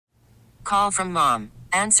Call from mom.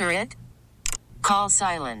 Answer it. Call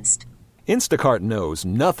silenced. Instacart knows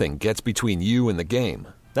nothing gets between you and the game.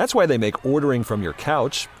 That's why they make ordering from your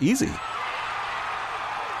couch easy.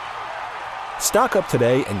 Stock up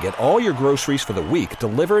today and get all your groceries for the week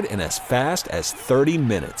delivered in as fast as 30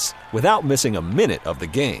 minutes without missing a minute of the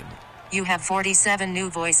game. You have 47 new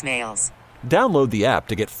voicemails. Download the app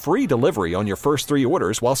to get free delivery on your first 3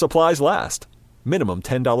 orders while supplies last. Minimum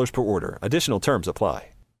 $10 per order. Additional terms apply.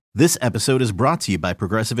 This episode is brought to you by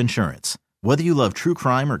Progressive Insurance. Whether you love true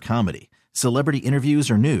crime or comedy, celebrity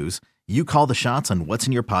interviews or news, you call the shots on what's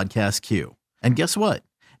in your podcast queue. And guess what?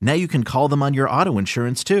 Now you can call them on your auto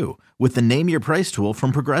insurance too with the Name Your Price tool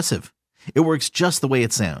from Progressive. It works just the way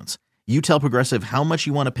it sounds. You tell Progressive how much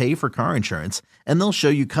you want to pay for car insurance, and they'll show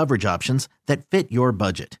you coverage options that fit your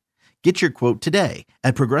budget. Get your quote today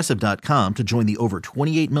at Progressive.com to join the over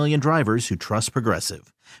 28 million drivers who trust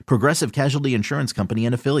Progressive. Progressive Casualty Insurance Company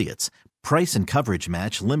and Affiliates. Price and coverage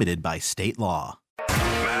match limited by state law.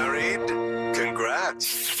 Married?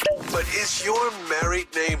 Congrats. But is your married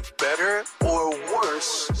name better or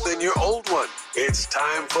worse than your old one? It's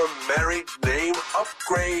time for Married Name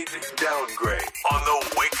Upgrade Downgrade on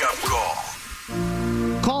the Wake Up Call.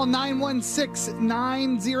 Call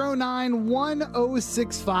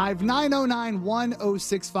 916-909-1065,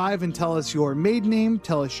 909-1065, and tell us your maiden name,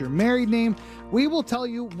 tell us your married name. We will tell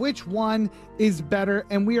you which one is better,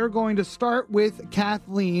 and we are going to start with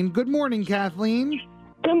Kathleen. Good morning, Kathleen.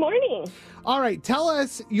 Good morning. All right, tell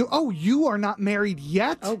us, you are not married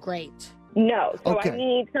yet? Oh, great. No, so Okay. I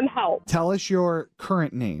need some help. Tell us your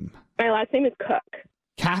current name. My last name is Cook.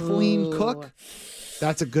 Kathleen Ooh. Cook?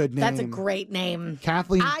 That's a good name. That's a great name.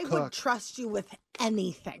 Kathleen I Cook. would trust you with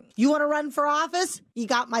anything. You want to run for office? You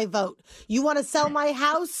got my vote. You want to sell my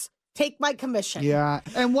house? Take my commission. Yeah.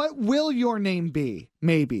 And what will your name be?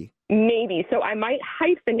 Maybe. Maybe. So I might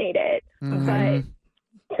hyphenate it, but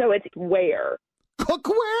so it's Ware.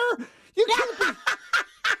 Cookware? You can't be.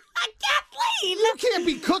 Kathleen! You can't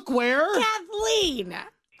be cookware. Kathleen!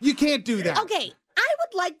 You can't do that. Okay, I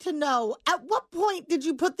would like to know, at what point did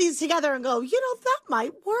you put these together and go, that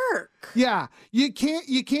might work? Yeah, you can't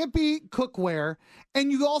be cookware,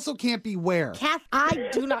 and you also can't be Ware. I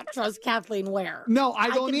do not trust Kathleen Ware. No, I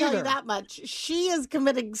don't can either. tell you that much. She is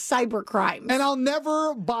committing cyber crimes. And I'll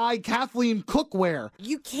never buy Kathleen Cookware.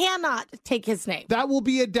 You cannot take his name. That will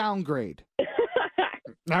be a downgrade.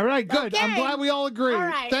 All right, good. Okay. I'm glad we all agree. All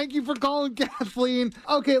right. Thank you for calling, Kathleen.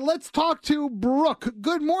 Okay, let's talk to Brooke.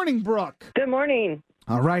 Good morning, Brooke. Good morning.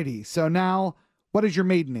 All righty. So now, what is your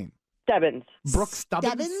maiden name? Stebbins. Brooke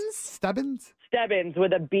Stubbins? Stebbins? Stebbins? Stebbins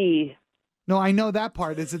with a B. No, I know that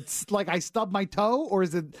part. Is it like I stubbed my toe, or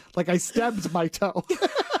is it like I stabbed my toe?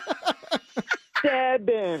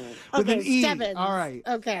 Stebbins. With an E. Stebbins. All right.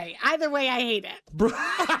 Okay. Either way, I hate it.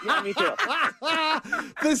 Yeah, me too.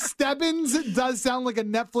 The Stebbins does sound like a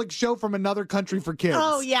Netflix show from another country for kids.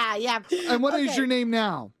 Oh, yeah. And what is your name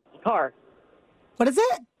now? Carr. What is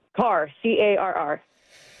it? Carr. Carr.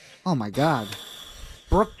 Oh, my God.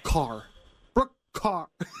 Brooke Carr. Brooke Carr.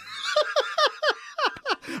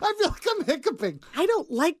 I feel like I'm hiccuping. I don't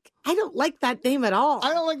like that name at all.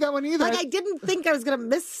 I don't like that one either. I didn't think I was going to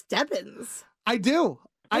miss Stebbins. I do.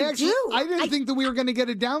 I do. I didn't think that we were going to get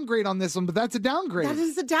a downgrade on this one, but that's a downgrade. That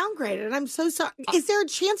is a downgrade, and I'm so sorry. Is there a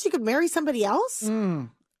chance you could marry somebody else? Is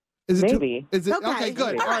it Maybe. Is it okay?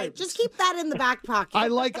 Good. All right, just keep that in the back pocket. I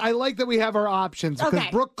like that we have our options because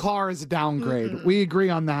Okay. Brooke Carr is a downgrade. We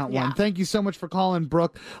agree on that Yeah. one. Thank you so much for calling,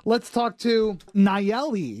 Brooke. Let's talk to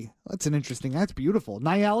Nayeli. That's beautiful.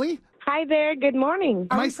 Nayeli? Hi there. Good morning.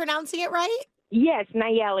 Are we pronouncing it right? Yes,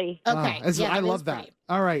 Nayeli. Okay. I love that.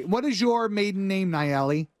 All right. What is your maiden name,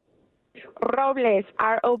 Nayeli? Robles.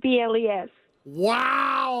 Robles.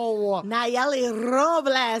 Wow. Nayeli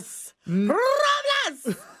Robles.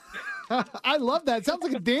 Robles! I love that. It sounds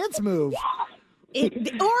like a dance move.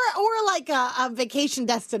 Or like a vacation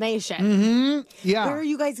destination. Mm-hmm. Yeah. Where are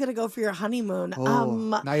you guys going to go for your honeymoon?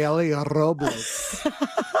 Nayeli Robles.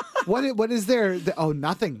 What is there?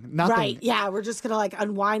 Nothing. Right. Yeah. We're just going to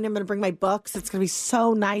unwind. I'm going to bring my books. It's going to be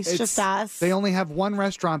so nice. Just us. They only have one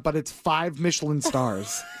restaurant, but it's 5 Michelin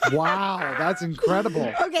stars. Wow. That's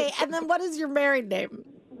incredible. Okay. And then what is your married name?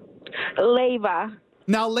 Leva.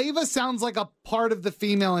 Now, Leva sounds like a part of the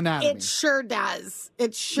female anatomy. It sure does.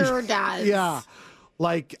 Yeah.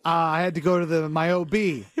 I had to go to my OB.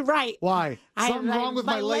 Right. Why? Something wrong with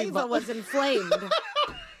my leva was inflamed.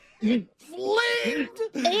 Inflamed?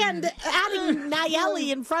 And adding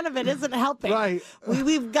Nayeli in front of it isn't helping. Right.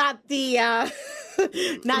 We've got the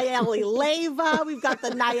Nayeli Leva. We've got the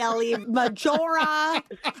Nayeli Majora.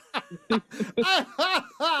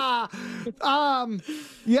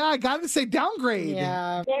 Yeah, I got to say Downgrade.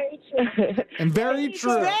 Yeah. Very true. And very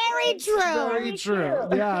true. Very true. Very true.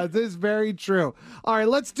 Yeah, this is very true. All right,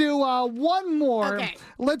 let's do one more. Okay.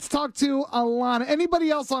 Let's talk to Alana. Anybody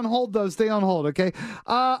else on hold, though? Stay on hold, okay?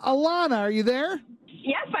 Alana, are you there?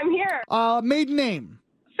 Yes, I'm here. Maiden name?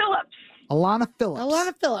 Phillips. Alana Phillips.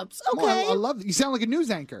 Alana Phillips. Okay. Well, I love it. You sound like a news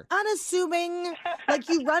anchor. Unassuming, like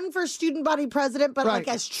you run for student body president, but Right. like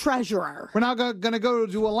as treasurer. We're now going to go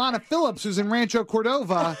to Alana Phillips, who's in Rancho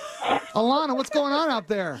Cordova. Alana, what's going on out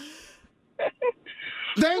there?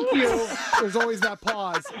 Thank you. There's always that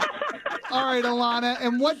pause. All right, Alana.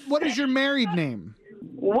 And what is your married name?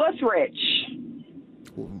 Wuthridge.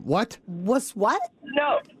 What? Was what?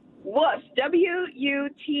 No, Wuth.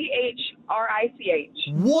 Wuthrich.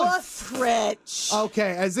 Wuthridge.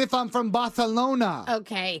 Okay, as if I'm from Barcelona.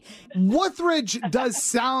 Okay. Wuthridge does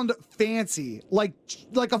sound fancy, like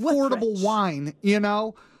affordable Wuthridge. wine, you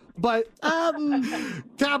know? But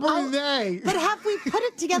Cabernet. But have we put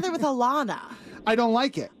it together with Alana? I don't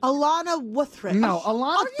like it. Alana Wuthridge. No,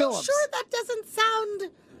 Alana Are Phillips. you sure that doesn't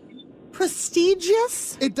sound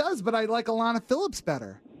prestigious? It does, but I like Alana Phillips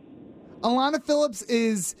better. Alana Phillips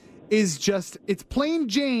is just, it's plain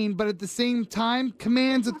Jane, but at the same time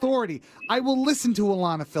commands authority. I will listen to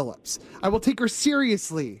Alana Phillips. I will take her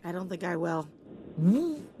seriously. I don't think I will.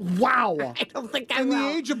 Wow. I don't think I In will. the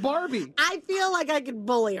age of Barbie. I feel like I could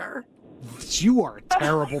bully her. You are a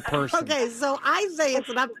terrible person. Okay, so I say it's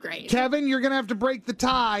an upgrade. Kevin, you're going to have to break the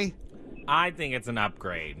tie. I think it's an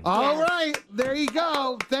upgrade. All right, there you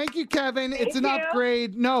go. Thank you, Kevin. It's an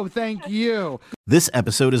upgrade. No, thank you. This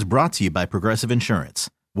episode is brought to you by Progressive Insurance.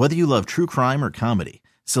 Whether you love true crime or comedy,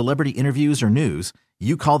 celebrity interviews or news,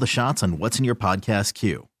 you call the shots on what's in your podcast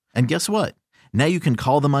queue. And guess what? Now you can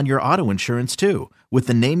call them on your auto insurance too with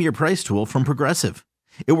the Name Your Price tool from Progressive.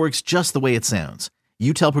 It works just the way it sounds.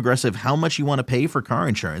 You tell Progressive how much you want to pay for car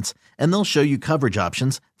insurance, and they'll show you coverage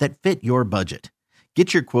options that fit your budget.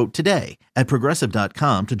 Get your quote today at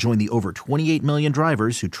Progressive.com to join the over 28 million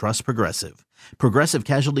drivers who trust Progressive. Progressive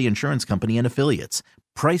Casualty Insurance Company and Affiliates.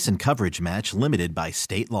 Price and coverage match limited by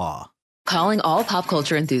state law. Calling all pop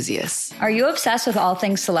culture enthusiasts. Are you obsessed with all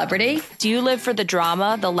things celebrity? Do you live for the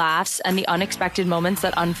drama, the laughs, and the unexpected moments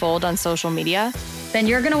that unfold on social media? Then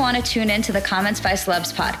you're going to want to tune in to the Comments by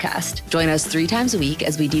Celebs podcast. Join us 3 times a week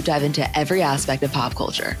as we deep dive into every aspect of pop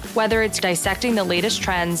culture. Whether it's dissecting the latest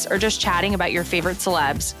trends or just chatting about your favorite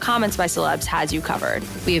celebs, Comments by Celebs has you covered.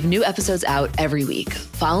 We have new episodes out every week.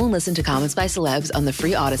 Follow and listen to Comments by Celebs on the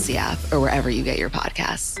free Odyssey app or wherever you get your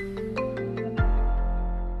podcasts.